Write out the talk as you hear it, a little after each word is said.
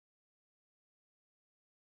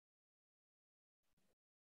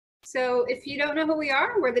So if you don't know who we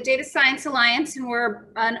are, we're the Data Science Alliance, and we're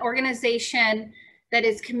an organization that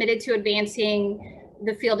is committed to advancing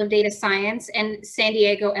the field of data science and San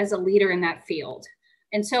Diego as a leader in that field.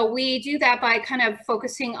 And so we do that by kind of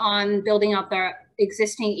focusing on building up the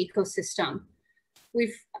existing ecosystem.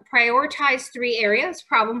 We've prioritized three areas: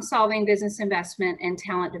 problem solving, business investment, and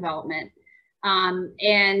talent development.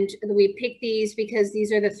 And we picked these because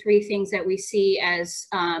these are the three things that we see as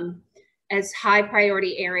high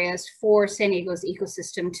priority areas for San Diego's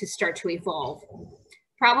ecosystem to start to evolve.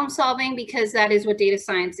 Problem solving, because that is what data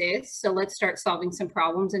science is. So let's start solving some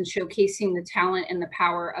problems and showcasing the talent and the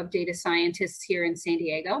power of data scientists here in San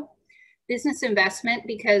Diego. Business investment,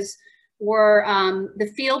 because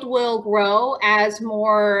the field will grow as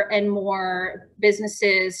more and more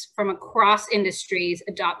businesses from across industries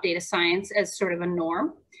adopt data science as sort of a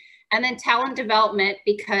norm. And then talent development,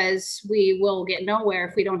 because we will get nowhere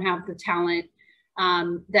if we don't have the talent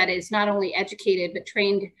that is not only educated, but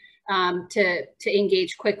trained to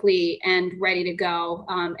engage quickly and ready to go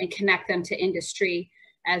and connect them to industry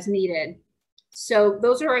as needed. So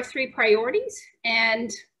those are our three priorities. And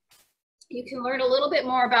you can learn a little bit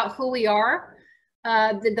more about who we are,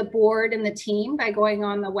 the board and the team, by going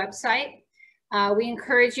on the website. We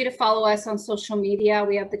encourage you to follow us on social media.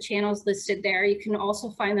 We have the channels listed there. You can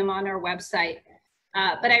also find them on our website.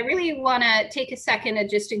 But I really want to take a second and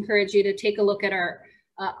just encourage you to take a look at our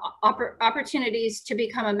opportunities to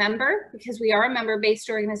become a member, because we are a member-based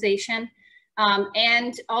organization,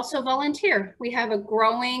 and also volunteer. We have a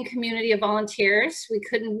growing community of volunteers. We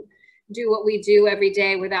couldn't do what we do every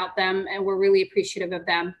day without them, and we're really appreciative of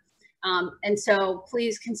them. And so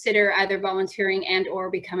please consider either volunteering and or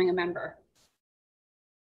becoming a member.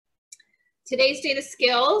 Today's data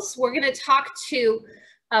skills, we're going to talk to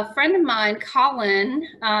a friend of mine, Colin,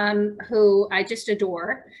 who I just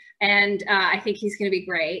adore, and I think he's going to be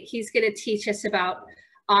great. He's going to teach us about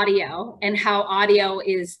audio and how audio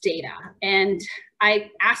is data. And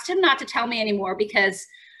I asked him not to tell me anymore because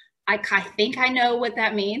I think I know what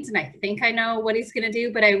that means, and I think I know what he's going to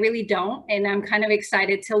do, but I really don't. And I'm kind of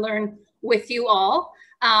excited to learn with you all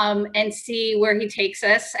and see where he takes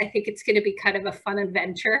us. I think it's going to be kind of a fun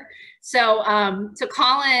adventure. So, so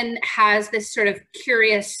Colin has this sort of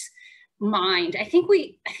curious mind. I think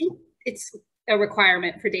it's a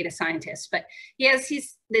requirement for data scientists, but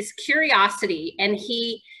he's this curiosity, and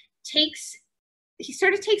he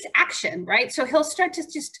sort of takes action, right? So he'll start to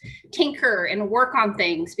just tinker and work on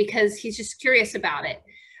things because he's just curious about it.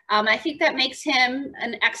 I think that makes him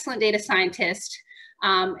an excellent data scientist.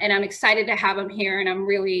 And I'm excited to have him here, and I'm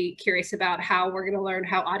really curious about how we're going to learn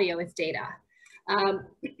how audio is data.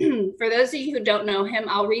 For those of you who don't know him,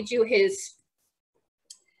 I'll read you his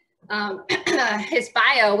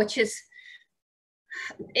bio, which is,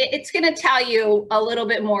 it's going to tell you a little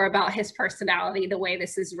bit more about his personality, the way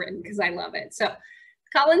this is written, because I love it. So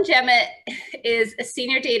Colin Jemmott is a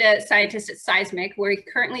senior data scientist at Seismic, where he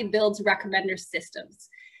currently builds recommender systems.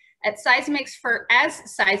 As Seismic's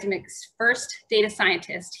first data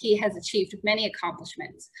scientist, he has achieved many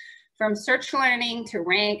accomplishments, from search learning to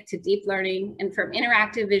rank to deep learning, and from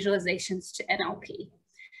interactive visualizations to NLP.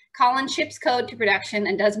 Colin ships code to production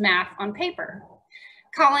and does math on paper.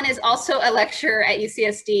 Colin is also a lecturer at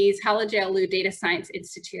UCSD's Halajalu Data Science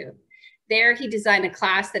Institute. There, he designed a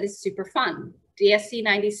class that is super fun, DSC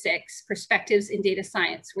 96, Perspectives in Data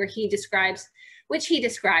Science, which he describes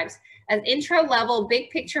as intro-level big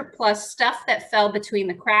picture plus stuff that fell between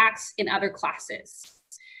the cracks in other classes.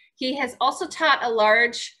 He has also taught a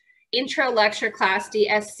large intro lecture class,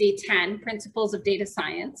 DSC 10, Principles of Data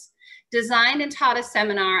Science, designed and taught a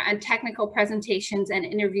seminar on technical presentations and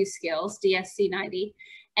interview skills, DSC 90,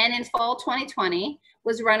 and in fall 2020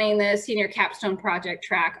 was running the senior capstone project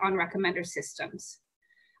track on recommender systems.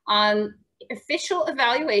 On official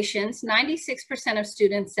evaluations, 96% of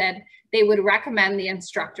students said they would recommend the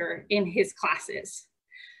instructor in his classes.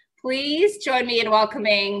 Please join me in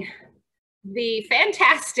welcoming the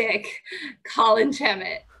fantastic Colin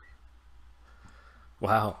Jemmott.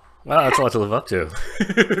 Wow. Wow, that's a lot to live up to.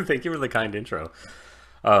 Thank you for the kind intro.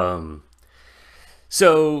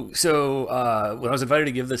 So when I was invited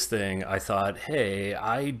to give this thing, I thought, hey,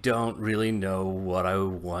 I don't really know what I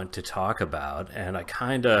want to talk about. And I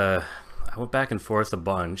went back and forth a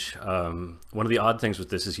bunch. One of the odd things with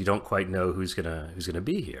this is you don't quite know who's gonna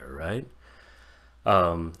be here, right?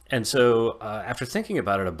 And so after thinking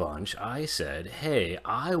about it a bunch, I said, hey,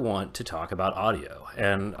 I want to talk about audio,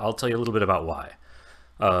 and I'll tell you a little bit about why.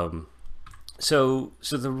 So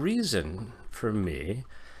the reason for me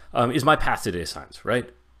is my path to data science, right?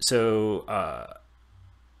 So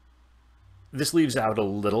this leaves out a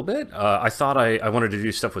little bit. I thought I wanted to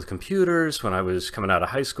do stuff with computers when I was coming out of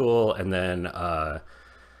high school, and then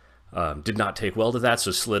did not take well to that,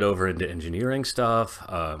 so slid over into engineering stuff,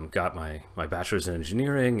 got my bachelor's in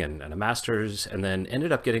engineering and a master's, and then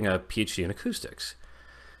ended up getting a PhD in acoustics.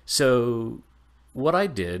 So what I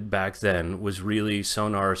did back then was really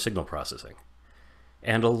sonar signal processing.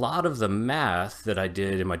 And a lot of the math that I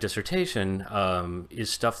did in my dissertation is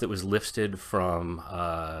stuff that was lifted from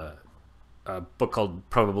a book called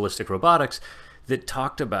Probabilistic Robotics that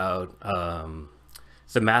talked about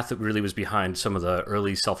the math that really was behind some of the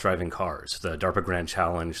early self-driving cars, the DARPA Grand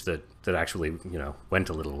Challenge that actually, you know, went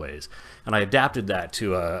a little ways. And I adapted that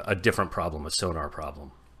to a different problem, a sonar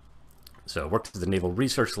problem. So worked at the Naval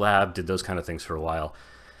Research Lab, did those kind of things for a while.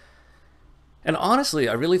 And honestly,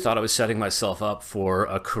 I really thought I was setting myself up for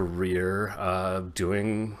a career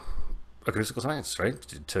doing acoustical science, right?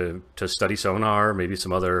 To study sonar, maybe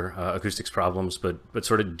some other acoustics problems, but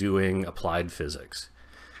sort of doing applied physics.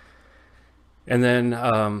 And then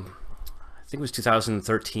I think it was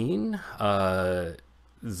 2013,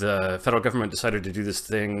 the federal government decided to do this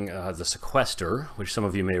thing, the sequester, which some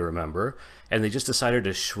of you may remember, and they just decided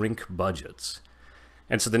to shrink budgets.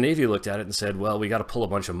 And so the Navy looked at it and said, well, we got to pull a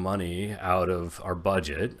bunch of money out of our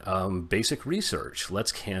budget. Basic research,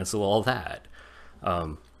 let's cancel all that.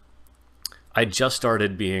 I just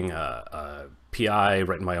started being a PI,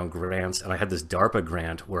 writing my own grants, and I had this DARPA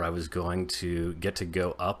grant where I was going to get to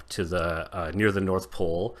go up to the near the North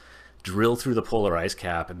Pole, drill through the polar ice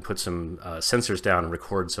cap and put some sensors down and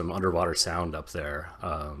record some underwater sound up there,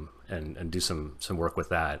 and do some work with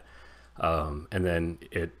that. And then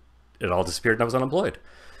it all disappeared and I was unemployed.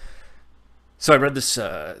 So I read this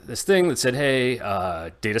this thing that said, hey,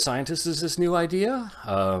 data scientist is this new idea,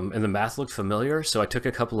 and the math looked familiar. So I took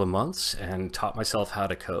a couple of months and taught myself how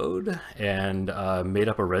to code and made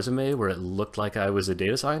up a resume where it looked like I was a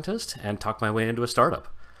data scientist and talked my way into a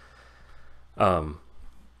startup. The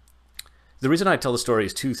reason I tell the story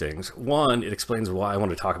is two things. One, it explains why I want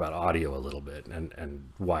to talk about audio a little bit and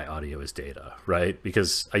why audio is data, right?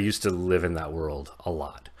 Because I used to live in that world a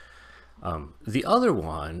lot. The other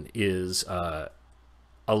one is a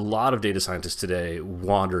lot of data scientists today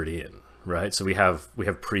wandered in, right? So we have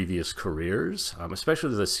previous careers,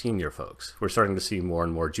 especially the senior folks. We're starting to see more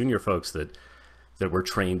and more junior folks that were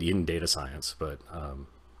trained in data science, but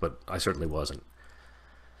I certainly wasn't.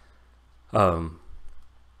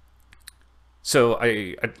 So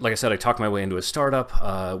like I said, I talked my way into a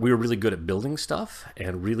startup. We were really good at building stuff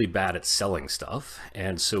and really bad at selling stuff.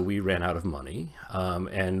 And so we ran out of money,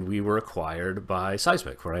 and we were acquired by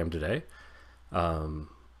Seismic, where I am today.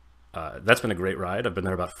 That's been a great ride. I've been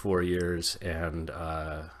there about 4 years, and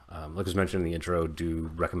like was mentioned in the intro,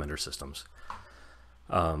 do recommender systems.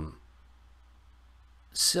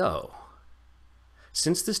 So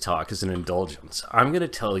since this talk is an indulgence, I'm going to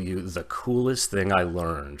tell you the coolest thing I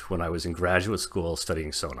learned when I was in graduate school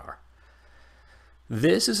studying sonar.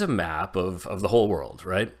 This is a map of the whole world,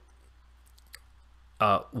 right?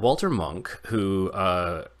 Walter Munk, who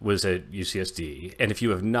was at UCSD, and if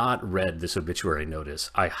you have not read this obituary notice,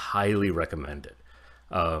 I highly recommend it.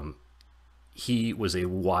 He was a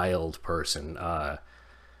wild person.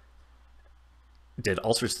 Did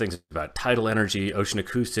all sorts of things about tidal energy, ocean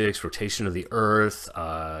acoustics, rotation of the Earth,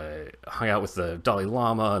 hung out with the Dalai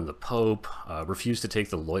Lama and the Pope, refused to take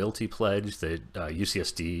the loyalty pledge that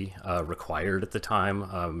UCSD required at the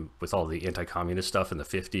time, with all the anti-communist stuff in the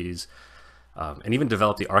 50s, and even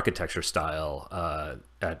developed the architecture style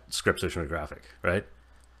at Scripps Oceanographic, right?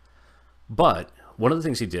 But one of the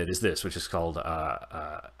things he did is this, which is called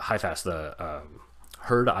HIFAS, the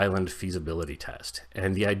Heard Island Feasibility Test.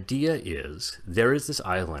 And the idea is there is this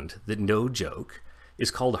island that, no joke, is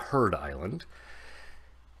called Heard Island.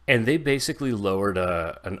 And they basically lowered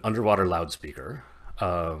an underwater loudspeaker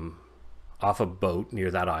off a boat near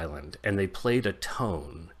that island, and they played a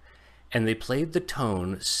tone. And they played the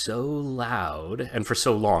tone so loud, and for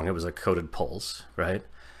so long, it was a coded pulse, right?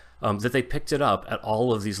 That they picked it up at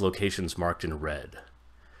all of these locations marked in red.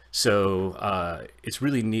 So it's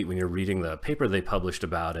really neat when you're reading the paper they published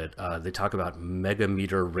about it. They talk about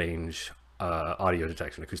megameter range audio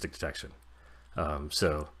detection, acoustic detection.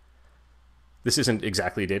 So this isn't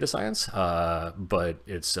exactly data science, but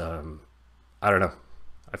it's, I don't know.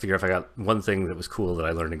 I figure if I got one thing that was cool that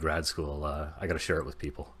I learned in grad school, I got to share it with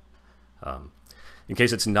people. In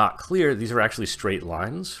case it's not clear, these are actually straight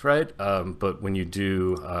lines, right? But when you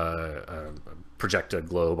do project a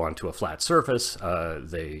globe onto a flat surface,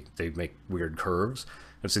 they make weird curves.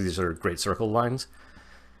 And so these are great circle lines.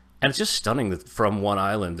 And it's just stunning that from one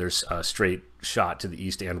island, there's a straight shot to the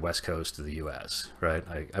east and west coast of the U.S., right?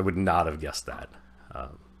 I would not have guessed that.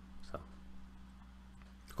 So,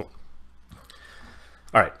 cool.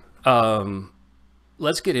 All right.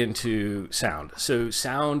 Let's get into sound. So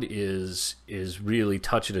sound is really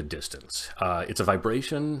touch at a distance. It's a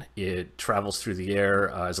vibration. It travels through the air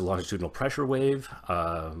as a longitudinal pressure wave.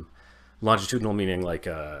 Longitudinal meaning like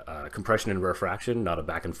a compression and rarefaction, not a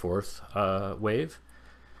back and forth wave.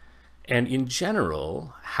 And in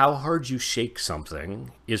general, how hard you shake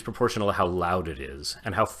something is proportional to how loud it is,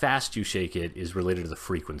 and how fast you shake it is related to the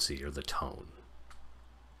frequency or the tone.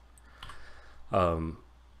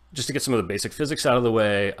 Just to get some of the basic physics out of the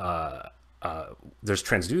way, there's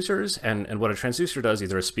transducers, and what a transducer does,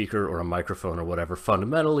 either a speaker or a microphone or whatever,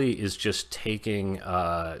 fundamentally is just taking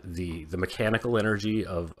the mechanical energy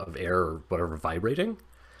of air or whatever vibrating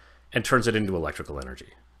and turns it into electrical energy,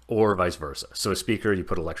 or vice versa. So a speaker, you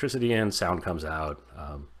put electricity in, sound comes out.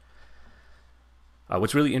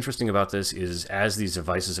 What's really interesting about this is as these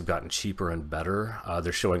devices have gotten cheaper and better,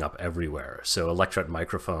 they're showing up everywhere. So electret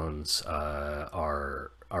microphones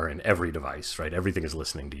are in every device, right? Everything is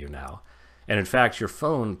listening to you now. And in fact, your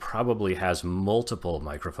phone probably has multiple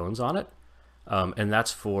microphones on it. And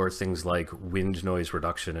that's for things like wind noise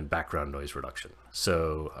reduction and background noise reduction.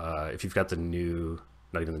 So if you've got the new,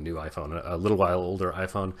 not even the new iPhone, a little while older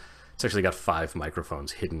iPhone, it's actually got 5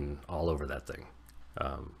 microphones hidden all over that thing.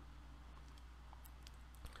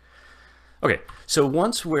 Okay, so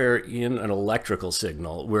once we're in an electrical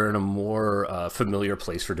signal, we're in a more familiar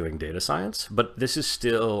place for doing data science, but this is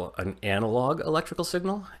still an analog electrical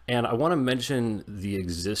signal. And I want to mention the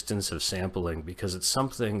existence of sampling because it's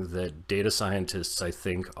something that data scientists, I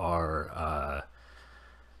think, are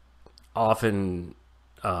often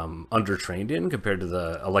undertrained in compared to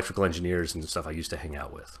the electrical engineers and stuff I used to hang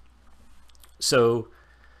out with. So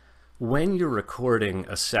when you're recording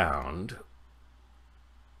a sound,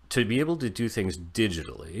 to be able to do things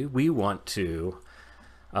digitally, we want to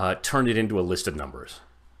turn it into a list of numbers,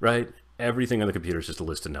 right? Everything on the computer is just a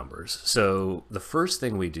list of numbers. So the first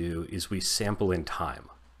thing we do is we sample in time,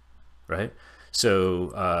 right?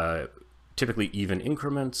 So typically even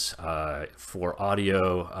increments for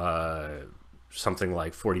audio, something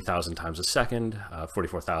like 40,000 times a second.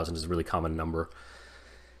 44,000 is a really common number.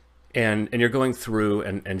 And you're going through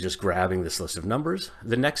and just grabbing this list of numbers.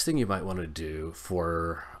 The next thing you might want to do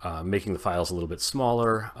for making the files a little bit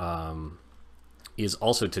smaller is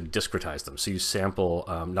also to discretize them. So you sample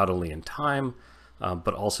not only in time,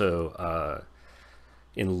 but also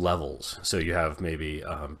in levels. So you have maybe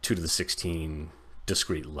 2 to the 16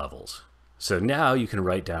 discrete levels. So now you can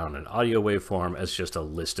write down an audio waveform as just a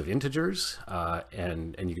list of integers,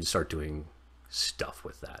 and you can start doing stuff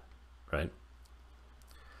with that, right?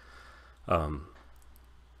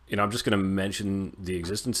 You know, I'm just going to mention the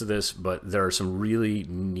existence of this, but there are some really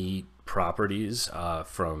neat properties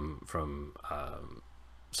from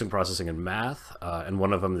signal processing and math, and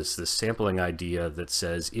one of them is this sampling idea that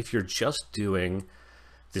says if you're just doing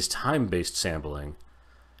this time-based sampling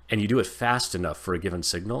and you do it fast enough for a given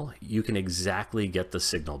signal, you can exactly get the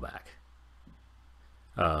signal back.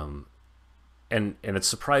 And it's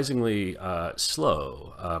surprisingly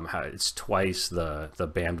slow. It's twice the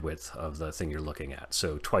bandwidth of the thing you're looking at.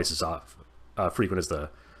 So twice as frequent as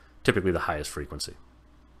typically the highest frequency.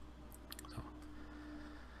 So.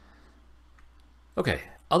 Okay,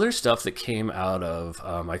 other stuff that came out of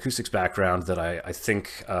my acoustics background that I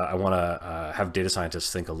think I want to have data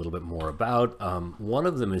scientists think a little bit more about. One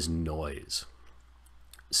of them is noise.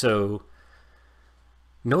 So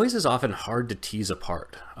noise is often hard to tease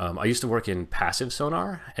apart. I used to work in passive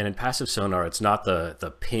sonar, and in passive sonar, it's not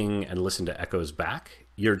the ping and listen to echoes back.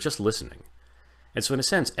 You're just listening. And so in a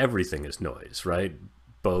sense, everything is noise, right?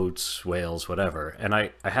 Boats, whales, whatever. And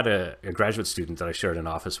I had a graduate student that I shared an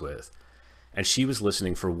office with, and she was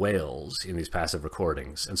listening for whales in these passive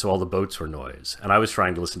recordings. And so all the boats were noise. And I was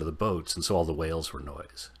trying to listen to the boats, and so all the whales were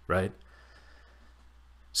noise, right?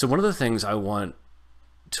 So one of the things I want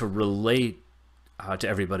to relate to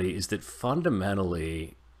everybody is that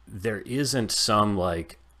fundamentally there isn't some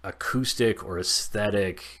like acoustic or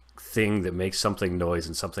aesthetic thing that makes something noise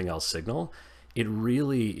and something else signal. It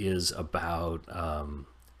really is about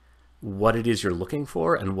what it is you're looking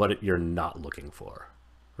for and what you're not looking for,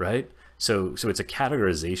 right? So it's a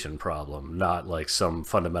categorization problem, not like some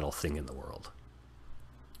fundamental thing in the world.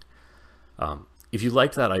 If you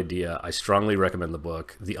liked that idea, I strongly recommend the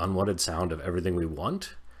book The Unwanted Sound of Everything We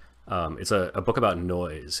Want. It's a book about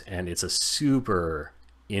noise, and it's a super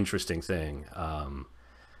interesting thing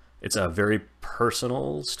It's a very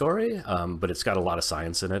personal story, but it's got a lot of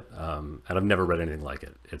science in it, and I've never read anything like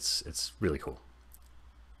it. It's really cool.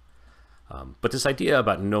 But this idea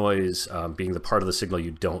about noise being the part of the signal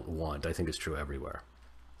you don't want, I think is true everywhere.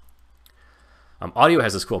 Audio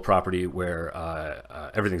has this cool property where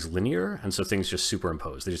everything's linear, and so things just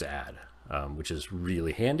superimpose. They just add, which is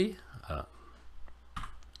really handy.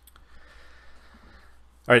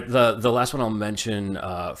 All right, the last one I'll mention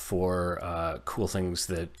for cool things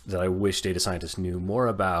that I wish data scientists knew more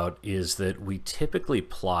about is that we typically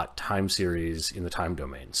plot time series in the time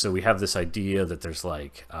domain. So we have this idea that there's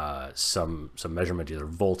like some measurement, either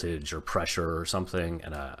voltage or pressure or something,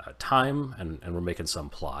 and a time, and we're making some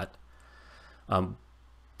plot.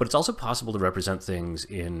 But it's also possible to represent things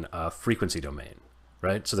in a frequency domain,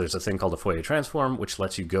 right? So there's a thing called a Fourier transform, which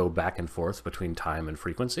lets you go back and forth between time and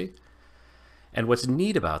frequency. And what's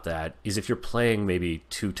neat about that is if you're playing maybe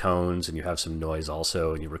two tones and you have some noise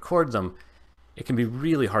also and you record them, it can be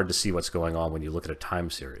really hard to see what's going on when you look at a time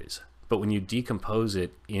series. But when you decompose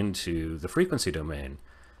it into the frequency domain,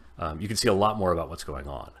 you can see a lot more about what's going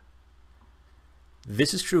on.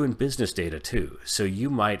 This is true in business data too. So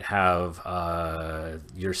you might have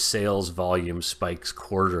your sales volume spikes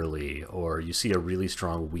quarterly, or you see a really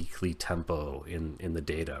strong weekly tempo in the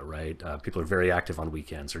data, right? People are very active on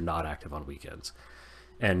weekends or not active on weekends.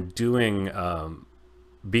 And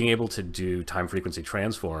being able to do time frequency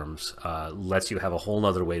transforms lets you have a whole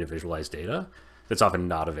nother way to visualize data that's often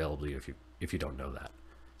not available to you if you don't know that.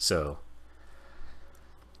 So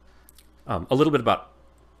a little bit about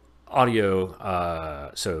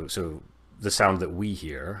audio, so the sound that we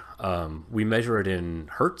hear, we measure it in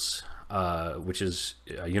hertz, which is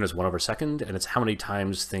units 1/2 and it's how many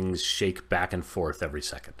times things shake back and forth every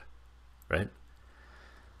second, right?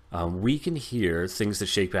 We can hear things that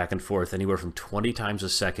shake back and forth anywhere from 20 times a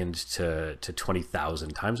second to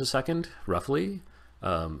 20,000 times a second, roughly,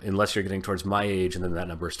 unless you're getting towards my age, and then that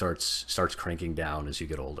number starts cranking down as you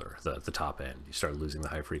get older, the top end. You start losing the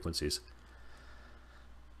high frequencies.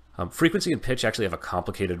 Frequency and pitch actually have a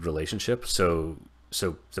complicated relationship. So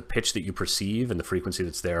the pitch that you perceive and the frequency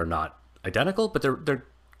that's there are not identical, but they're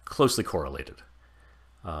closely correlated.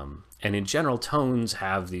 And in general, tones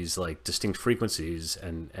have these like distinct frequencies,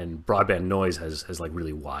 and broadband noise has like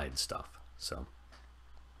really wide stuff.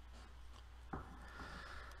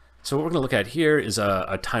 So what we're going to look at here is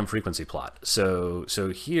a time frequency plot. So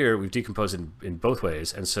here we've decomposed in both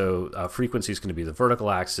ways. And so frequency is going to be the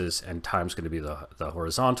vertical axis and time is going to be the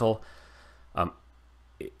horizontal.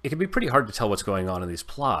 It can be pretty hard to tell what's going on in these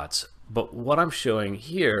plots, but what I'm showing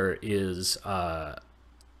here is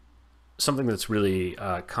something that's really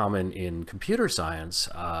common in computer science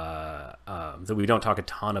that we don't talk a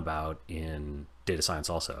ton about in data science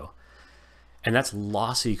also, and that's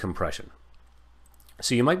lossy compression.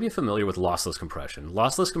 So you might be familiar with lossless compression.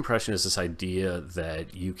 Lossless compression is this idea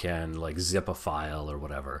that you can like zip a file or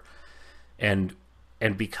whatever. And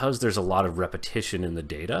because there's a lot of repetition in the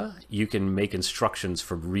data, you can make instructions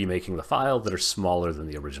for remaking the file that are smaller than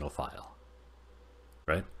the original file,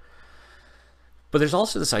 right? But there's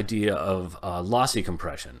also this idea of lossy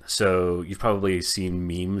compression. So you've probably seen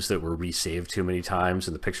memes that were resaved too many times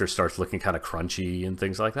and the picture starts looking kind of crunchy and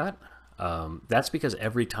things like that. That's because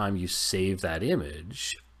every time you save that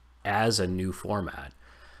image as a new format,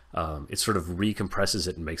 it sort of recompresses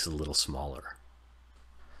it and makes it a little smaller.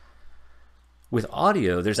 With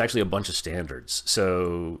audio, there's actually a bunch of standards.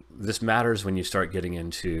 So this matters when you start getting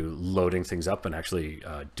into loading things up and actually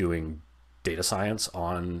doing data science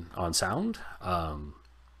on sound.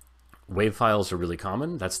 Wave files are really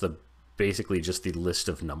common. That's basically just the list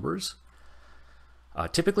of numbers.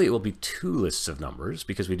 Typically, it will be two lists of numbers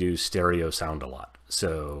because we do stereo sound a lot.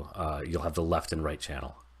 So you'll have the left and right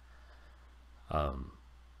channel.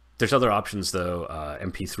 There's other options, though.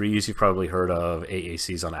 MP3s you've probably heard of,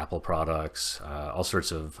 AACs on Apple products, all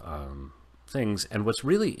sorts of things. And what's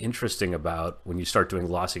really interesting about when you start doing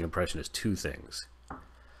lossy compression is two things.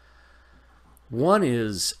 One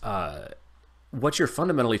is what you're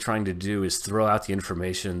fundamentally trying to do is throw out the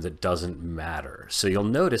information that doesn't matter. So you'll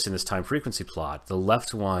notice in this time frequency plot, the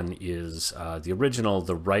left one is the original,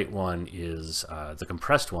 the right one is the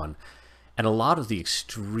compressed one, and a lot of the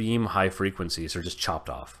extreme high frequencies are just chopped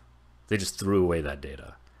off. They just threw away that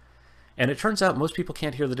data. And it turns out most people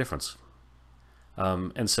can't hear the difference.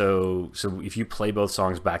 And so if you play both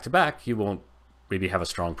songs back to back, you won't maybe have a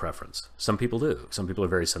strong preference. Some people do. Some people are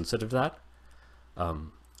very sensitive to that.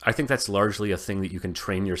 I think that's largely a thing that you can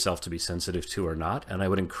train yourself to be sensitive to or not, and I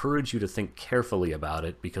would encourage you to think carefully about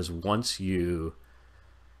it, because once you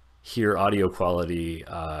hear audio quality,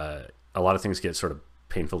 a lot of things get sort of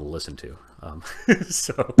painful to listen to.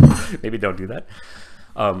 So maybe don't do that.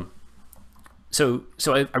 So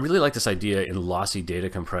I really like this idea in lossy data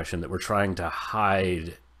compression that we're trying to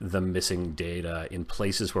hide the missing data in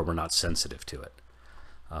places where we're not sensitive to it.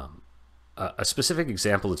 A specific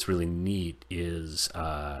example that's really neat is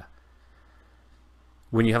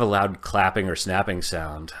when you have a loud clapping or snapping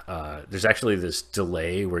sound, there's actually this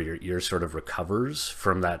delay where your ear sort of recovers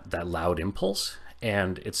from that loud impulse.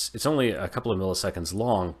 And it's only a couple of milliseconds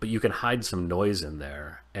long, but you can hide some noise in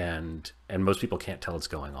there, and most people can't tell what's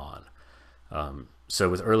going on. So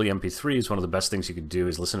with early MP3s, one of the best things you could do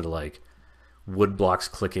is listen to like wood blocks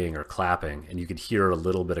clicking or clapping, and you could hear a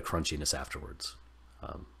little bit of crunchiness afterwards.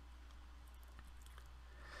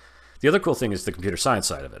 The other cool thing is the computer science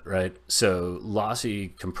side of it, right? So lossy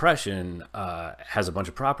compression has a bunch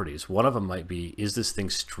of properties. One of them might be, is this thing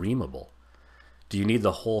streamable? Do you need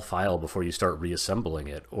the whole file before you start reassembling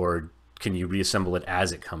it, or can you reassemble it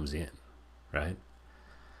as it comes in, right?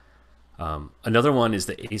 Another one is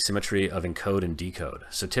the asymmetry of encode and decode.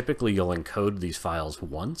 So typically you'll encode these files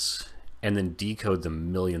once and then decode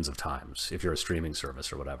them millions of times if you're a streaming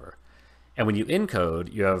service or whatever. And when you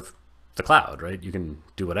encode, you have the cloud, right? You can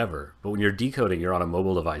do whatever. But when you're decoding, you're on a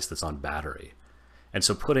mobile device that's on battery. And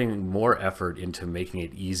so putting more effort into making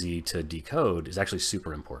it easy to decode is actually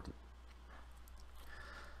super important.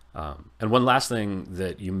 And one last thing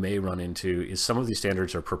that you may run into is some of these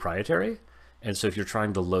standards are proprietary. And so if you're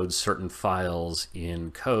trying to load certain files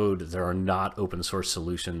in code, there are not open source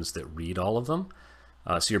solutions that read all of them.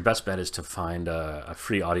 So your best bet is to find a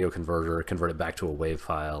free audio converter, convert it back to a WAV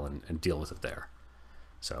file, and deal with it there.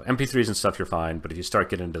 So MP3s and stuff, you're fine. But if you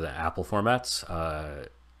start getting into the Apple formats,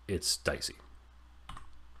 it's dicey.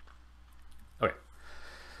 Okay.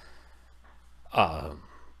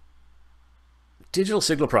 Digital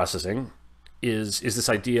signal processing is this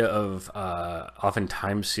idea of often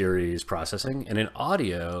time series processing, and in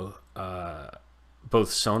audio,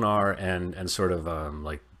 both sonar and sort of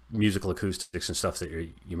like musical acoustics and stuff that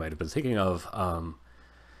you might have been thinking of.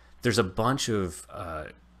 There's a bunch of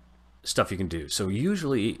stuff you can do. So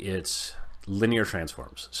usually it's linear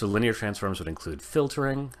transforms. So linear transforms would include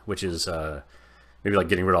filtering, which is maybe like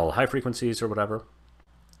getting rid of all the high frequencies or whatever,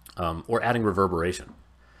 or adding reverberation.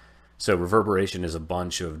 So reverberation is a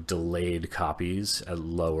bunch of delayed copies at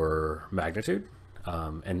lower magnitude,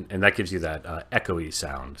 and that gives you that echoey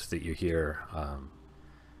sound that you hear.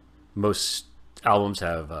 Most albums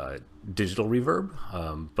have digital reverb,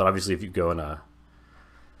 but obviously if you go in a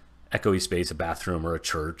echoey space, a bathroom or a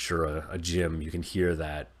church or a gym, you can hear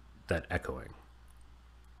that echoing.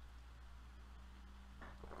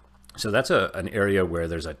 So that's an area where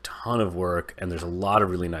there's a ton of work, and there's a lot of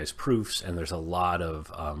really nice proofs, and there's a lot of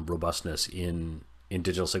robustness in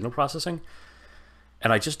digital signal processing.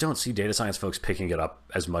 And I just don't see data science folks picking it up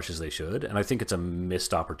as much as they should. And I think it's a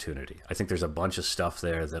missed opportunity. I think there's a bunch of stuff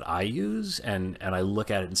there that I use, and I look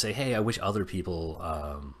at it and say, hey, I wish other people,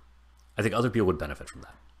 I think other people would benefit from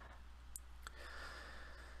that.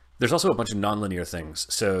 There's also a bunch of nonlinear things.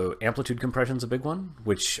 So amplitude compression is a big one,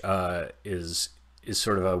 which is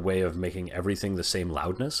sort of a way of making everything the same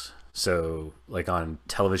loudness. So like on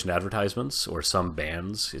television advertisements or some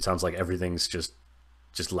bands, it sounds like everything's just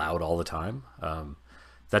loud all the time.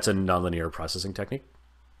 That's a nonlinear processing technique.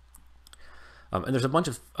 And there's a bunch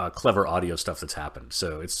of clever audio stuff that's happened.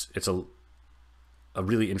 So it's a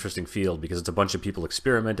really interesting field because it's a bunch of people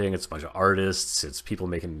experimenting. It's a bunch of artists. It's people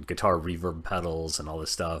making guitar reverb pedals and all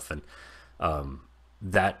this stuff. And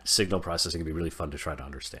that signal processing can be really fun to try to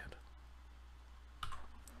understand.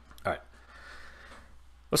 All right.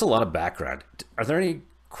 That's a lot of background. Are there any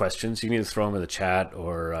questions? You need to throw them in the chat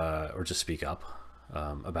or just speak up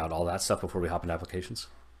about all that stuff before we hop into applications.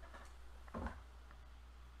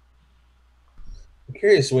 I'm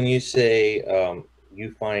curious, when you say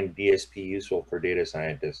you find DSP useful for data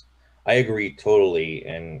scientists, I agree totally,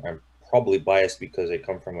 and I'm probably biased because I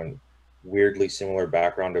come from a weirdly similar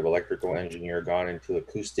background of electrical engineer, gone into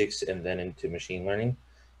acoustics and then into machine learning.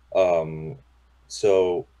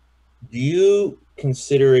 So do you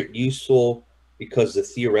consider it useful because the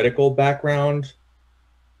theoretical background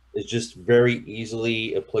is just very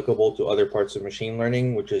easily applicable to other parts of machine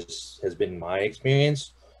learning, which has been my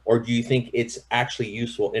experience? Or do you think it's actually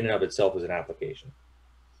useful in and of itself as an application?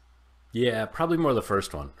 Yeah, probably more the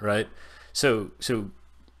first one, right? So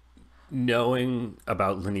knowing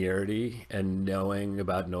about linearity and knowing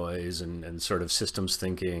about noise and sort of systems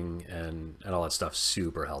thinking and all that stuff,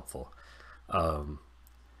 super helpful.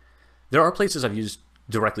 There are places I've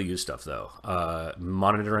directly used stuff though.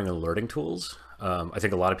 Monitoring and alerting tools. I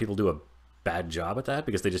think a lot of people do a bad job at that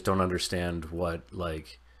because they just don't understand what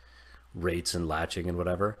rates and latching and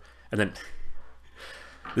whatever. And then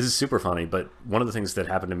this is super funny, but one of the things that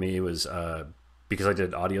happened to me was because I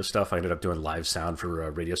did audio stuff, I ended up doing live sound for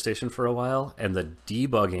a radio station for a while, and the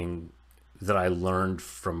debugging that I learned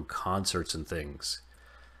from concerts and things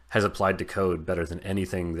has applied to code better than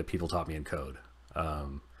anything that people taught me in code.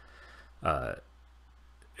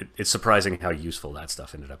 It's surprising how useful that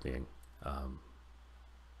stuff ended up being.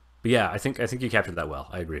 But yeah, I think you captured that well.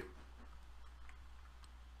 I agree.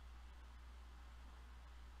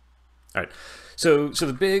 All right, so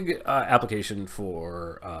the big application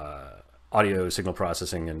for audio signal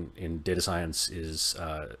processing in data science is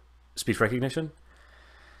speech recognition.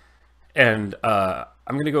 And I'm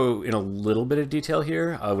going to go in a little bit of detail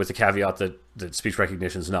here with the caveat that speech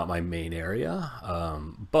recognition is not my main area.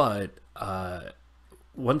 But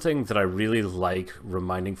one thing that I really like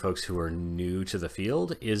reminding folks who are new to the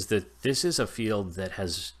field is that this is a field that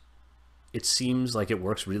it seems like it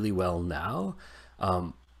works really well now,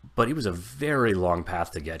 but it was a very long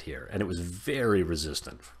path to get here, and it was very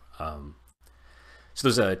resistant. So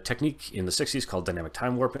there's a technique in the 60s called dynamic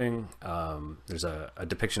time warping. There's a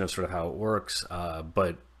depiction of sort of how it works,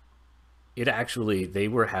 but they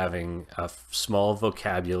were having a small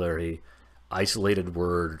vocabulary, isolated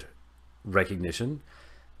word recognition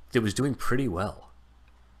that was doing pretty well.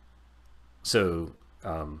 So,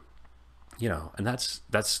 and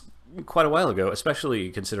that's quite a while ago, especially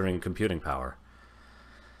considering computing power.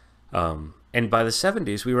 And by the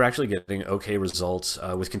 70s, we were actually getting okay results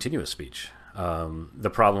with continuous speech.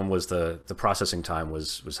 The problem was the processing time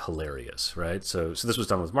was hilarious, right? So this was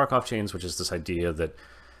done with Markov chains, which is this idea that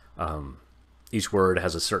each word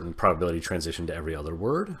has a certain probability transition to every other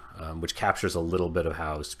word, which captures a little bit of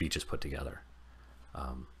how speech is put together.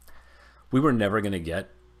 We were never going to get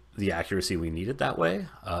the accuracy we needed that way,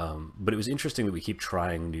 but it was interesting that we keep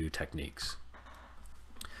trying new techniques.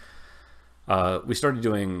 We started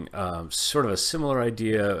doing sort of a similar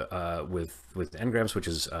idea with n-grams, which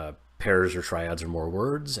is pairs or triads or more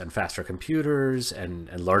words, and faster computers and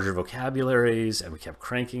larger vocabularies, and we kept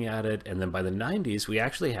cranking at it. And then by the 90s, we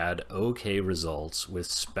actually had okay results with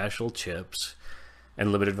special chips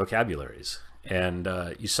and limited vocabularies. And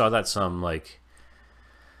you saw that some, like,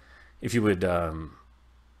 if you would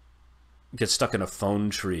get stuck in a phone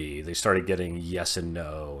tree, they started getting yes and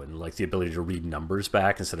no, and like the ability to read numbers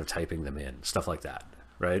back instead of typing them in, stuff like that,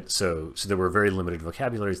 right? So there were very limited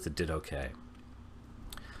vocabularies that did okay.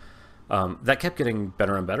 That kept getting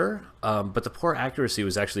better and better, but the poor accuracy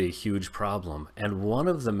was actually a huge problem. And one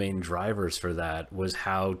of the main drivers for that was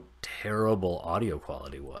how terrible audio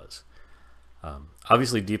quality was.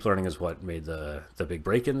 Obviously, deep learning is what made the big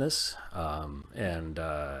break in this, and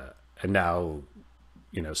now,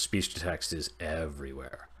 speech to text is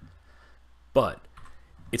everywhere. But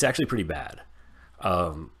it's actually pretty bad.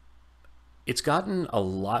 It's gotten a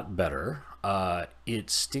lot better. It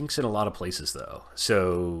stinks in a lot of places, though.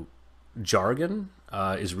 So jargon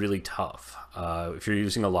is really tough. If you're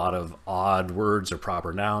using a lot of odd words or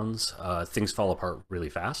proper nouns, things fall apart really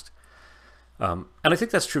fast. And I think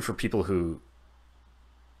that's true for people who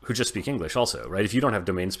just speak English also, right? If you don't have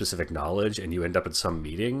domain-specific knowledge and you end up at some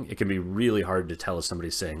meeting, it can be really hard to tell if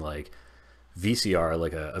somebody's saying like VCR,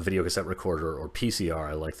 like a video cassette recorder, or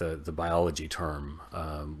PCR, like the biology term,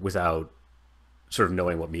 without sort of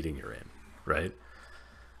knowing what meeting you're in, right?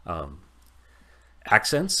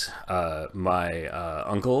 Accents. My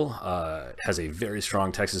uncle has a very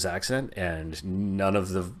strong Texas accent, and none of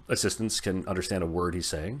the assistants can understand a word he's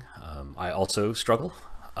saying. I also struggle.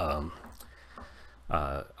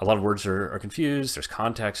 A lot of words are confused. There's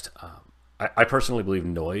context. I personally believe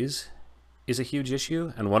noise is a huge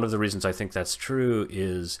issue. And one of the reasons I think that's true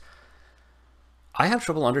is I have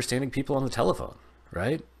trouble understanding people on the telephone,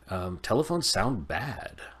 right? Telephones sound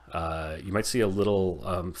bad. You might see a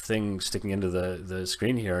little thing sticking into the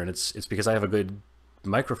screen here, and it's because I have a good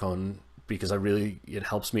microphone, because it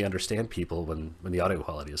helps me understand people when the audio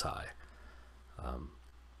quality is high.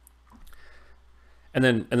 And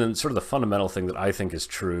then sort of the fundamental thing that I think is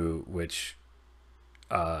true, which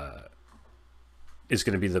is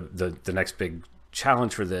going to be the next big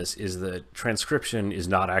challenge for this, is that transcription is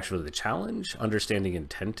not actually the challenge. Understanding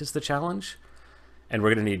intent is the challenge. And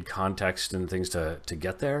we're going to need context and things to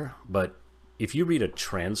get there. But if you read a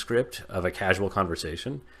transcript of a casual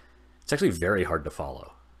conversation, it's actually very hard to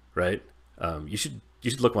follow, right? You should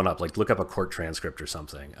look one up, like look up a court transcript or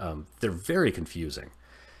something. They're very confusing.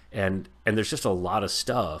 And there's just a lot of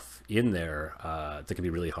stuff in there that can be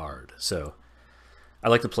really hard. So I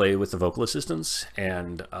like to play with the vocal assistants.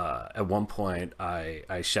 And at one point,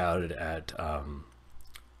 I shouted at,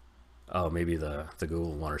 maybe the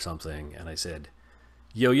Google one or something. And I said,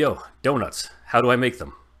 yo-yo donuts. How do I make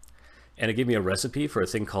them? And it gave me a recipe for a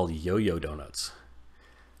thing called yo-yo donuts,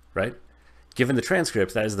 right? Given the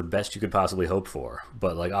transcript, that is the best you could possibly hope for,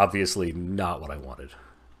 but like obviously not what I wanted.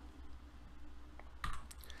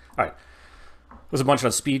 All right, there's a bunch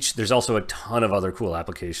on speech. There's also a ton of other cool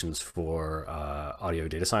applications for audio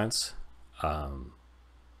data science.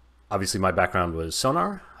 Obviously, my background was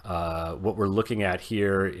sonar. What we're looking at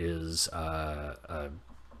here is a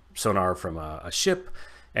sonar from a ship,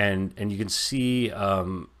 and you can see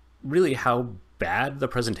really how bad the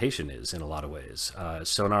presentation is in a lot of ways.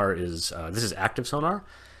 Sonar is, this is active sonar.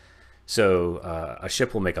 So a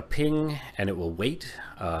ship will make a ping and it will wait.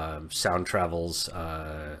 Sound travels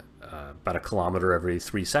about 1 kilometer every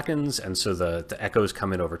 3 seconds. And so the echoes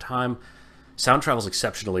come in over time. Sound travels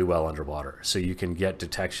exceptionally well underwater. So you can get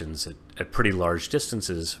detections at pretty large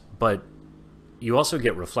distances, but you also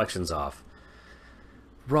get reflections off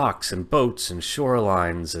rocks and boats and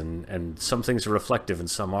shorelines, and some things are reflective and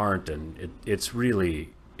some aren't, and it's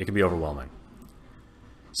really, it can be overwhelming.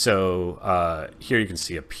 So here you can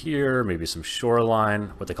see a pier, maybe some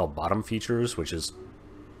shoreline, what they call bottom features, which is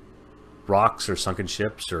rocks or sunken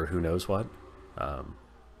ships or who knows what. And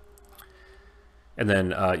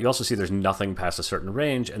then you also see there's nothing past a certain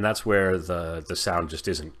range, and that's where the sound just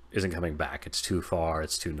isn't coming back. It's too far,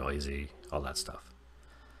 it's too noisy, all that stuff.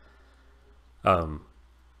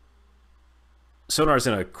 Sonar is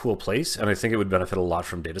in a cool place, and I think it would benefit a lot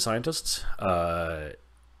from data scientists. The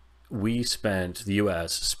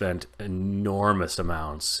US spent enormous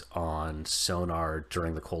amounts on sonar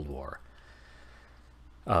during the Cold War.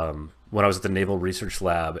 When I was at the Naval Research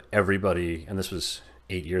Lab, everybody, and this was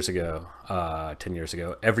 8 years ago, 10 years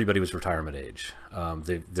ago, everybody was retirement age.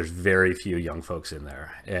 There's very few young folks in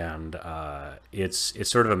there, and it's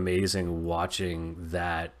sort of amazing watching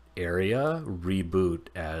that area reboot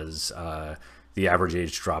as the average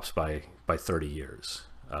age drops by 30 years.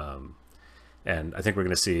 And I think we're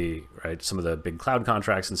going to see, right, some of the big cloud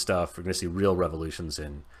contracts and stuff. We're going to see real revolutions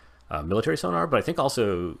in military sonar, but I think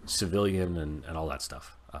also civilian and all that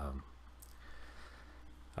stuff.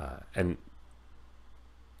 And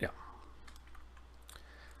yeah.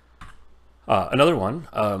 Another one,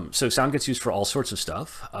 so sound gets used for all sorts of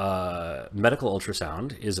stuff. Medical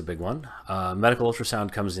ultrasound is a big one. Medical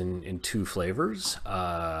ultrasound comes in 2 flavors.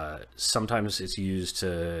 Sometimes it's used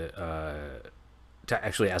to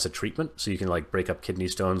actually as a treatment, so you can like break up kidney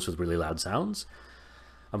stones with really loud sounds.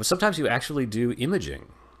 But sometimes you actually do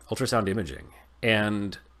imaging, ultrasound imaging.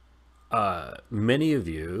 And many of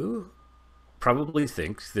you probably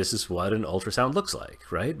think this is what an ultrasound looks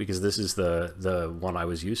like, right? Because this is the one I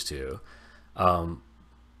was used to.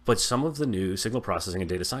 But some of the new signal processing and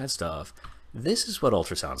data science stuff, this is what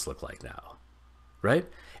ultrasounds look like now, right?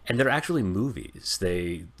 And they're actually movies.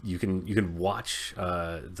 You can watch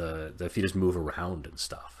the fetus move around and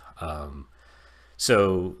stuff.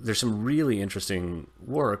 So there's some really interesting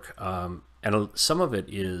work, and some of it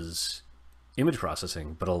is image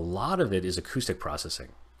processing, but a lot of it is acoustic processing,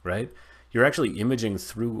 right? You're actually imaging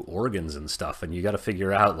through organs and stuff, and you got to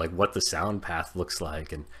figure out like what the sound path looks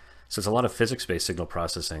like. And so it's a lot of physics-based signal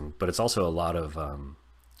processing, but it's also a lot of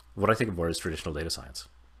what I think of more as traditional data science.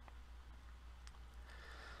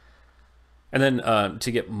 And then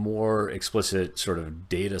to get more explicit sort of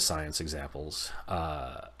data science examples,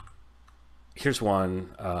 here's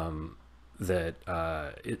one that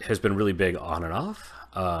it has been really big on and off,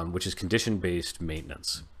 which is condition-based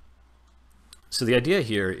maintenance. So the idea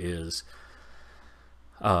here is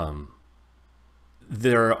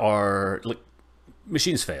there are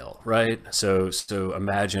machines fail, right? So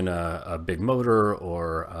imagine a big motor,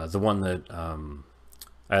 or the one that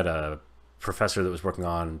I had a professor that was working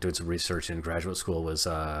on doing some research in graduate school was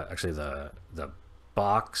actually the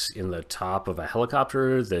box in the top of a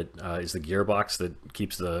helicopter that is the gearbox that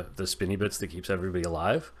keeps the spinny bits that keeps everybody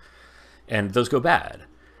alive. And those go bad.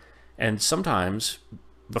 And sometimes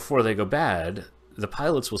before they go bad, the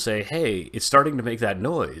pilots will say, hey, it's starting to make that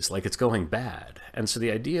noise, like it's going bad. And so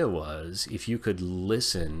the idea was, if you could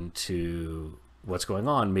listen to what's going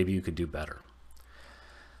on, maybe you could do better.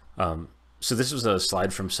 So this was a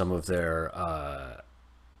slide from some of their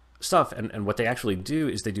stuff, and what they actually do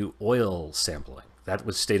is they do oil sampling. That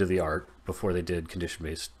was state of the art before they did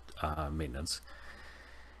condition-based maintenance.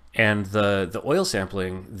 And the oil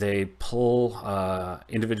sampling, they pull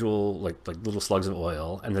individual like little slugs of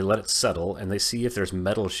oil, and they let it settle, and they see if there's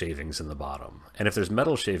metal shavings in the bottom. And if there's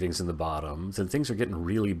metal shavings in the bottom, then things are getting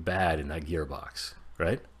really bad in that gearbox,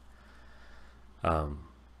 right?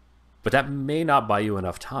 But that may not buy you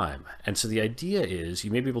enough time. And so the idea is you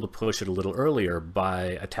may be able to push it a little earlier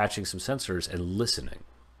by attaching some sensors and listening,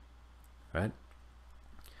 right?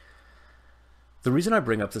 The reason I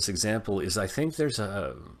bring up this example is I think there's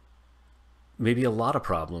maybe a lot of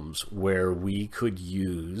problems where we could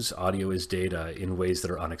use audio as data in ways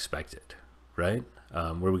that are unexpected, right?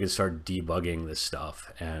 Where we could start debugging this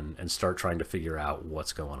stuff and start trying to figure out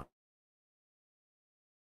what's going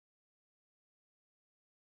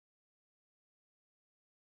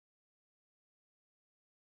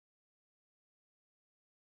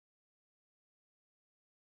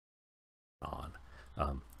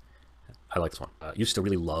on. I like this one. Used to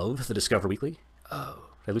really love the Discover Weekly. Oh,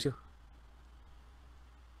 did I lose you?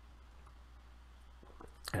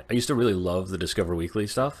 I used to really love the Discover Weekly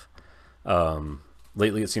stuff.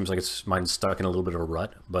 Lately, it seems like mine's stuck in a little bit of a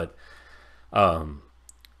rut, but I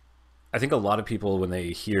think a lot of people, when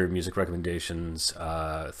they hear music recommendations,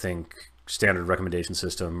 think standard recommendation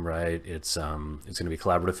system, right? It's going to be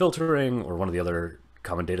collaborative filtering or one of the other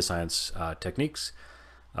common data science techniques.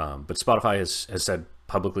 But Spotify has said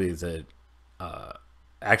publicly that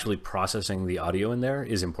actually processing the audio in there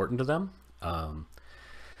is important to them.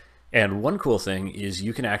 And one cool thing is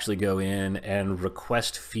you can actually go in and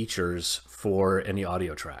request features for any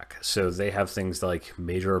audio track. So they have things like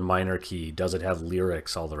major or minor key, does it have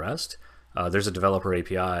lyrics, all the rest. There's a developer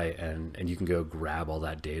API and you can go grab all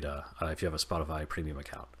that data if you have a Spotify premium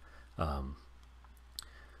account,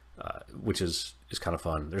 which is kind of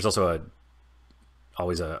fun. There's also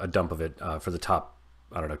always a dump of it for the top,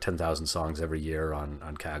 I don't know, 10,000 songs every year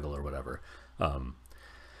on Kaggle or whatever.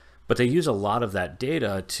 But they use a lot of that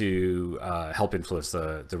data to help influence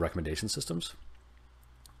the recommendation systems.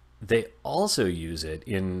 They also use it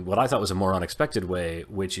in what I thought was a more unexpected way,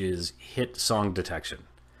 which is hit song detection.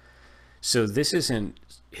 So this isn't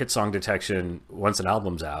hit song detection once an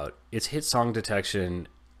album's out. It's hit song detection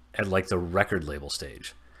at like the record label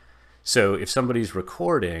stage. So if somebody's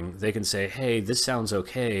recording, they can say, hey, this sounds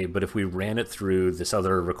okay, but if we ran it through this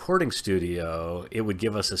other recording studio, it would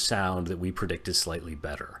give us a sound that we predict is slightly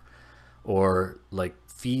better. Or like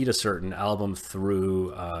feed a certain album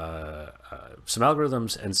through some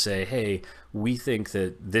algorithms and say, hey, we think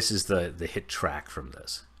that this is the hit track from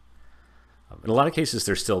this. In a lot of cases,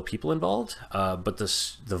 there's still people involved, but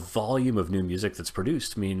the volume of new music that's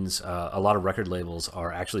produced means a lot of record labels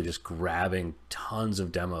are actually just grabbing tons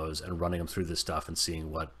of demos and running them through this stuff and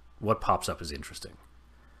seeing what pops up as interesting.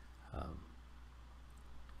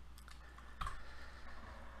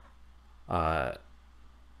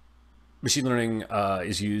 Machine learning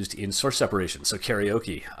is used in source separation. So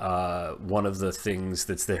karaoke, one of the things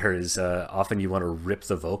that's there is often you want to rip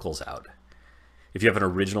the vocals out. If you have an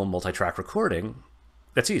original multi-track recording,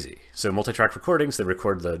 that's easy. So multi-track recordings, they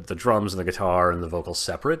record the drums and the guitar and the vocals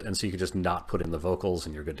separate, and so you can just not put in the vocals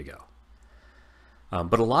and you're good to go.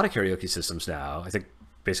 But a lot of karaoke systems now, I think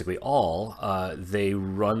basically all, they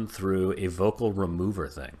run through a vocal remover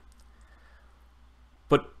thing.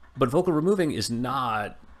 But vocal removing is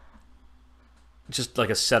not just like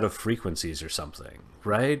a set of frequencies or something,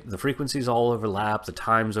 right? The frequencies all overlap, the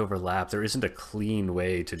times overlap. There isn't a clean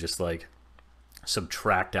way to just like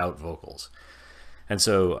subtract out vocals. And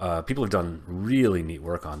so people have done really neat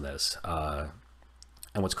work on this. And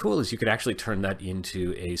what's cool is you could actually turn that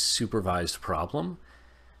into a supervised problem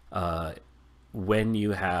when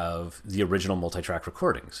you have the original multi-track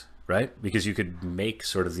recordings, right? Because you could make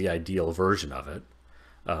sort of the ideal version of it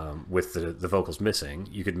with the vocals missing.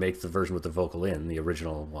 You could make the version with the vocal in, the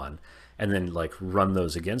original one, and then like run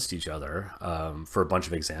those against each other for a bunch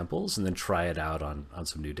of examples and then try it out on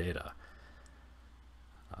some new data.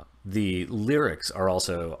 The lyrics are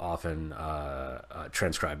also often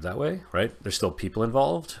transcribed that way, right? There's still people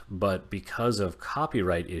involved, but because of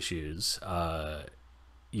copyright issues,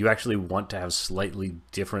 you actually want to have slightly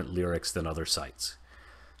different lyrics than other sites.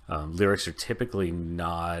 Lyrics are typically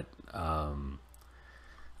not,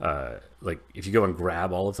 like if you go and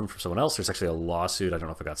grab all of them from someone else, there's actually a lawsuit. I don't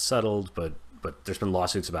know if it got settled, but there's been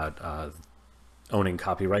lawsuits about owning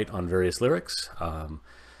copyright on various lyrics.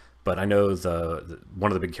 But I know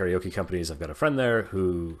one of the big karaoke companies, I've got a friend there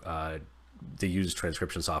who they use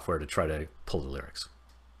transcription software to try to pull the lyrics.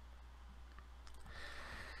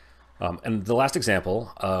 And the last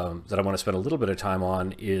example that I want to spend a little bit of time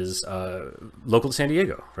on is local to San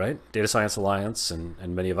Diego, right? Data Science Alliance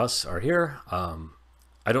and many of us are here.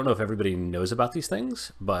 I don't know if everybody knows about these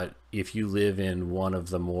things, but if you live in one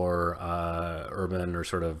of the more urban or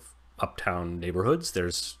sort of uptown neighborhoods,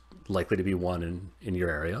 there's likely to be one in your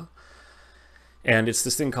area. And it's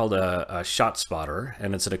this thing called a shot spotter,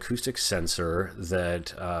 and it's an acoustic sensor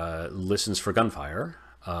that listens for gunfire,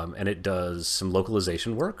 and it does some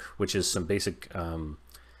localization work, which is some basic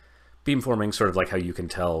beamforming, sort of like how you can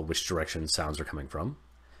tell which direction sounds are coming from.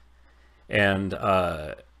 And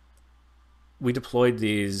we deployed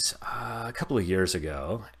these a couple of years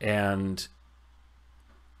ago, and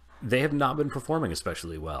they have not been performing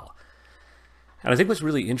especially well. And I think what's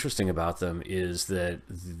really interesting about them is that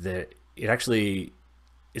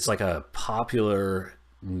it's like a popular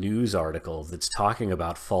news article that's talking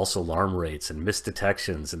about false alarm rates and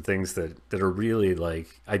misdetections and things that are really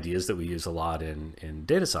like ideas that we use a lot in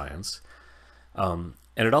data science. And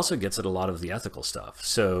it also gets at a lot of the ethical stuff.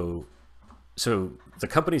 So the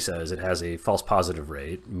company says it has a false positive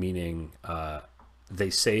rate, meaning they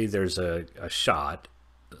say there's a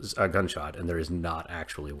gunshot, and there is not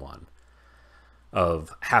actually one,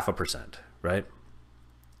 of 0.5%, right?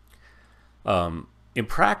 In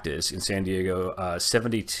practice, in San Diego,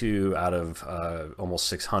 72 out of almost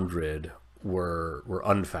 600 were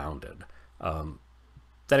unfounded.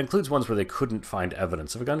 That includes ones where they couldn't find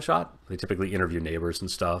evidence of a gunshot. They typically interview neighbors and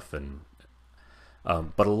stuff,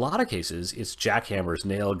 but a lot of cases, it's jackhammers,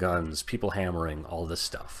 nail guns, people hammering, all this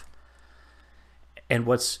stuff. And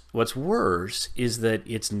what's worse is that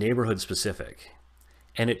it's neighborhood specific.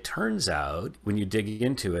 And it turns out, when you dig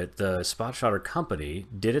into it, the spot shotter company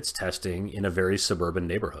did its testing in a very suburban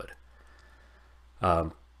neighborhood.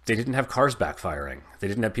 They didn't have cars backfiring. They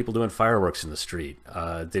didn't have people doing fireworks in the street.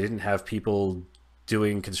 They didn't have people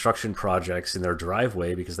doing construction projects in their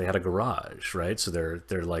driveway because they had a garage, right? So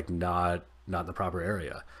they're like not in the proper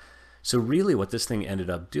area. So really what this thing ended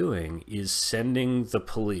up doing is sending the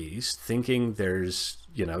police, thinking there's,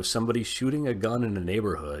 somebody shooting a gun in a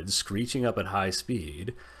neighborhood, screeching up at high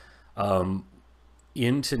speed,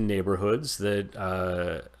 into neighborhoods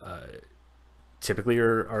that typically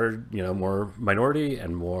are more minority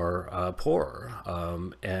and more poor.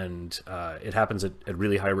 And it happens at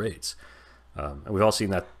really high rates. And we've all seen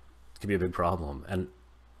that can be a big problem. And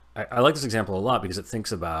I like this example a lot because it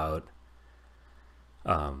thinks about,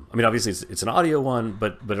 obviously it's an audio one,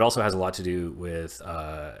 but it also has a lot to do with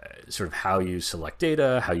sort of how you select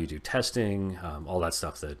data, how you do testing, all that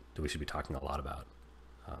stuff that we should be talking a lot about.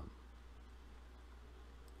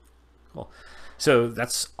 Cool. So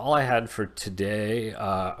that's all I had for today.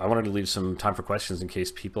 I wanted to leave some time for questions in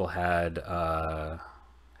case people had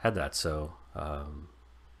that. So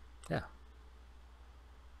yeah.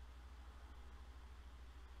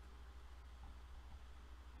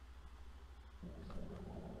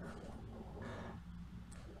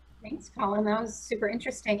 Thanks, Colin. That was super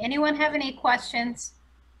interesting. Anyone have any questions?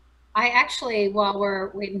 I actually, while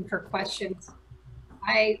we're waiting for questions,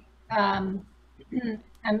 if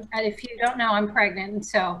you don't know, I'm pregnant, and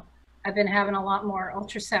so I've been having a lot more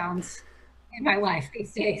ultrasounds in my life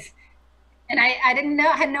these days. And I didn't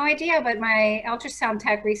know, had no idea, but my ultrasound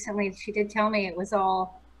tech recently, she did tell me it was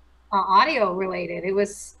all audio related. It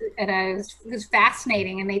was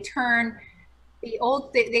fascinating, and they turn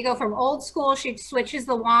they go from old school, she switches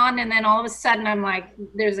the wand, and then all of a sudden I'm like,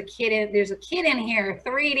 there's a kid in here,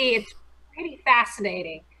 3D. It's pretty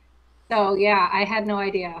fascinating. So yeah, I had no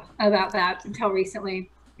idea about that until recently.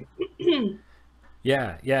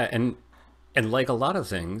 Yeah. And like a lot of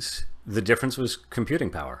things, the difference was computing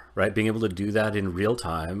power, right? Being able to do that in real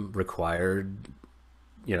time required,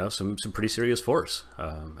 some pretty serious force.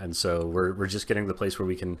 And so we're just getting to the place where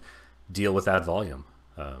we can deal with that volume.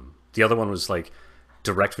 The other one was like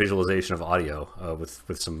direct visualization of audio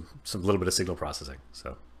with some little bit of signal processing.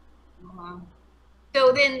 So, wow.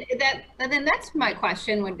 So then that's my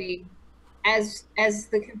question would be, as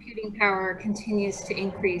the computing power continues to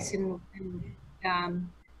increase and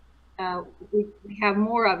we have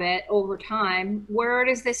more of it over time, where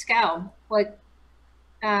does this go? Like,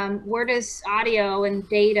 where does audio and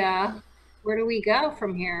data, where do we go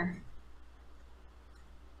from here?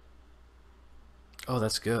 Oh,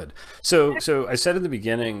 that's good. So I said in the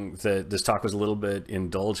beginning that this talk was a little bit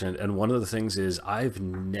indulgent, and one of the things is I've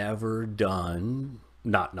never done,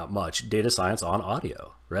 not much, data science on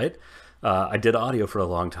audio, right? I did audio for a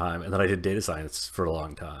long time, and then I did data science for a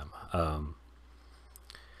long time. I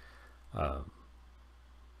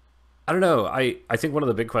don't know. I think one of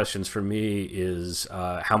the big questions for me is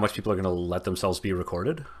how much people are going to let themselves be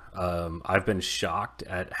recorded. I've been shocked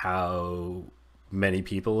at how many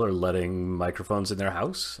people are letting microphones in their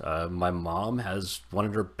house. My mom has one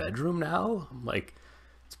in her bedroom now. I'm like,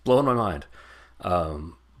 it's blowing my mind.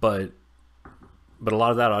 But a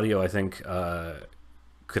lot of that audio, I think,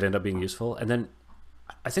 could end up being useful. And then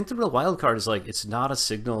I think the real wild card is like, it's not a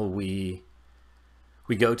signal we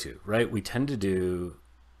go to, right? We tend to do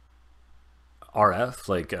RF,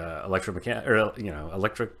 like electromechanical, or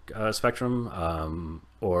electric spectrum,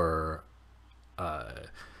 or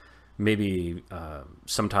maybe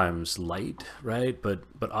sometimes light, right? But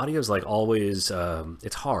audio is like always,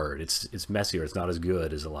 it's hard. It's messier. It's not as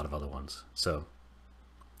good as a lot of other ones. So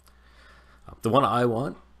the one I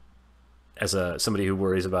want, as somebody who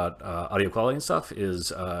worries about audio quality and stuff,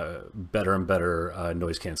 is better and better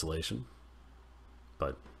noise cancellation.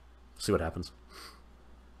 But see what happens.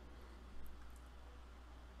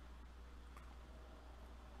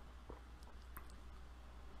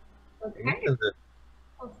 Okay.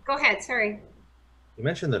 Go ahead. Sorry. You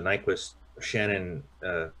mentioned the Nyquist-Shannon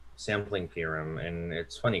sampling theorem, and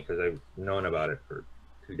it's funny because I've known about it for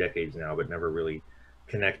 2 decades now, but never really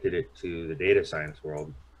connected it to the data science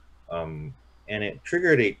world. And it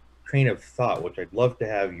triggered a train of thought, which I'd love to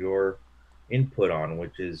have your input on,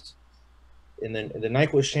 which is the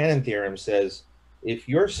Nyquist-Shannon theorem says, if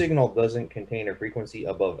your signal doesn't contain a frequency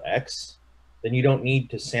above X, then you don't need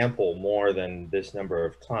to sample more than this number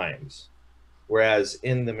of times. Whereas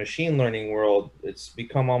in the machine learning world, it's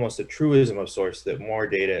become almost a truism of sorts that more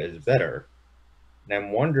data is better. And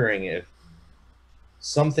I'm wondering if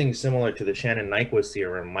something similar to the Shannon-Nyquist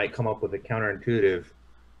theorem might come up with a counterintuitive,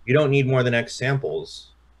 you don't need more than X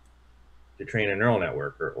samples to train a neural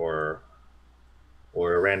network or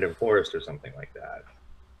a random forest or something like that.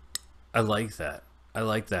 I like that. I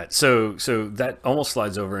like that. So that almost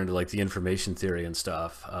slides over into like the information theory and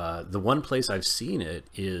stuff. The one place I've seen it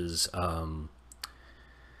is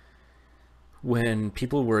when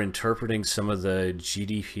people were interpreting some of the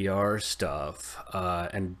GDPR stuff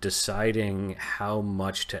and deciding how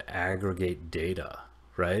much to aggregate data,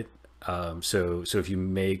 right? So if you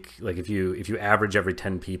make, like, if you average every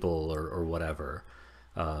 10 people or whatever,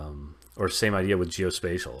 or same idea with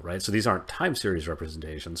geospatial, right? So these aren't time series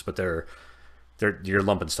representations, but you're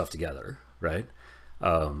lumping stuff together, right?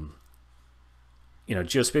 You know,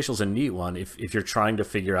 geospatial is a neat one. If you're trying to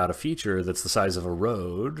figure out a feature that's the size of a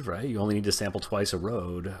road, right? You only need to sample twice a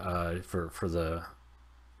road for the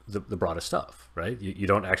broadest stuff, right? You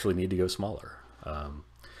don't actually need to go smaller,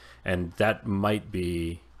 and that might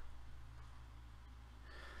be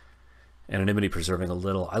anonymity preserving a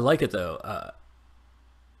little. I like it though. I'm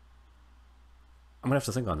gonna have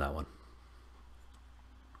to think on that one.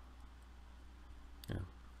 Yeah.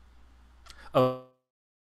 Oh.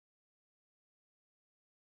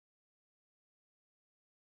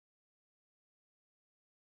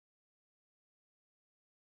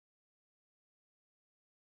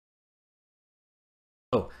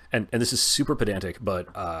 Oh, and this is super pedantic,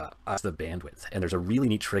 but that's the bandwidth. And there's a really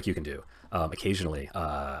neat trick you can do occasionally.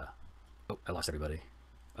 Oh, I lost everybody.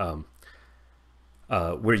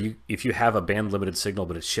 Where if you have a band limited signal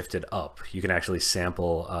but it's shifted up, you can actually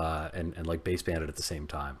sample and like baseband it at the same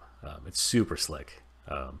time. It's super slick,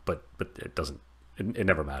 but it doesn't. It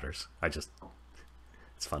never matters. It's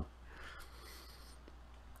fun.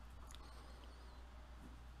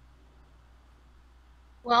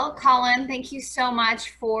 Well, Colin, thank you so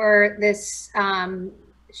much for this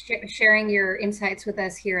sharing your insights with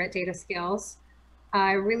us here at Data Skills.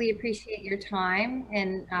 I really appreciate your time,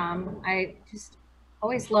 and I just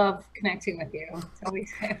always love connecting with you. It's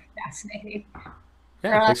always kind of fascinating.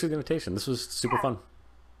 Yeah, thanks for the invitation. This was super fun.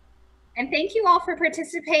 And thank you all for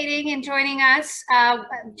participating and joining us.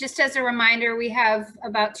 Just as a reminder, we have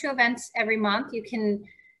about 2 events every month. You can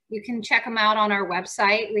check them out on our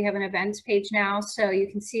website. We have an events page now, so you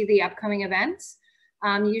can see the upcoming events.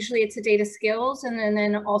 Usually it's a data skills and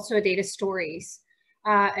then also a data stories.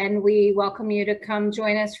 And we welcome you to come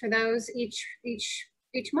join us for those each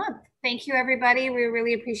month. Thank you, everybody. We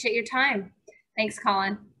really appreciate your time. Thanks,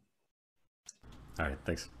 Colin. All right,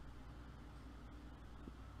 thanks.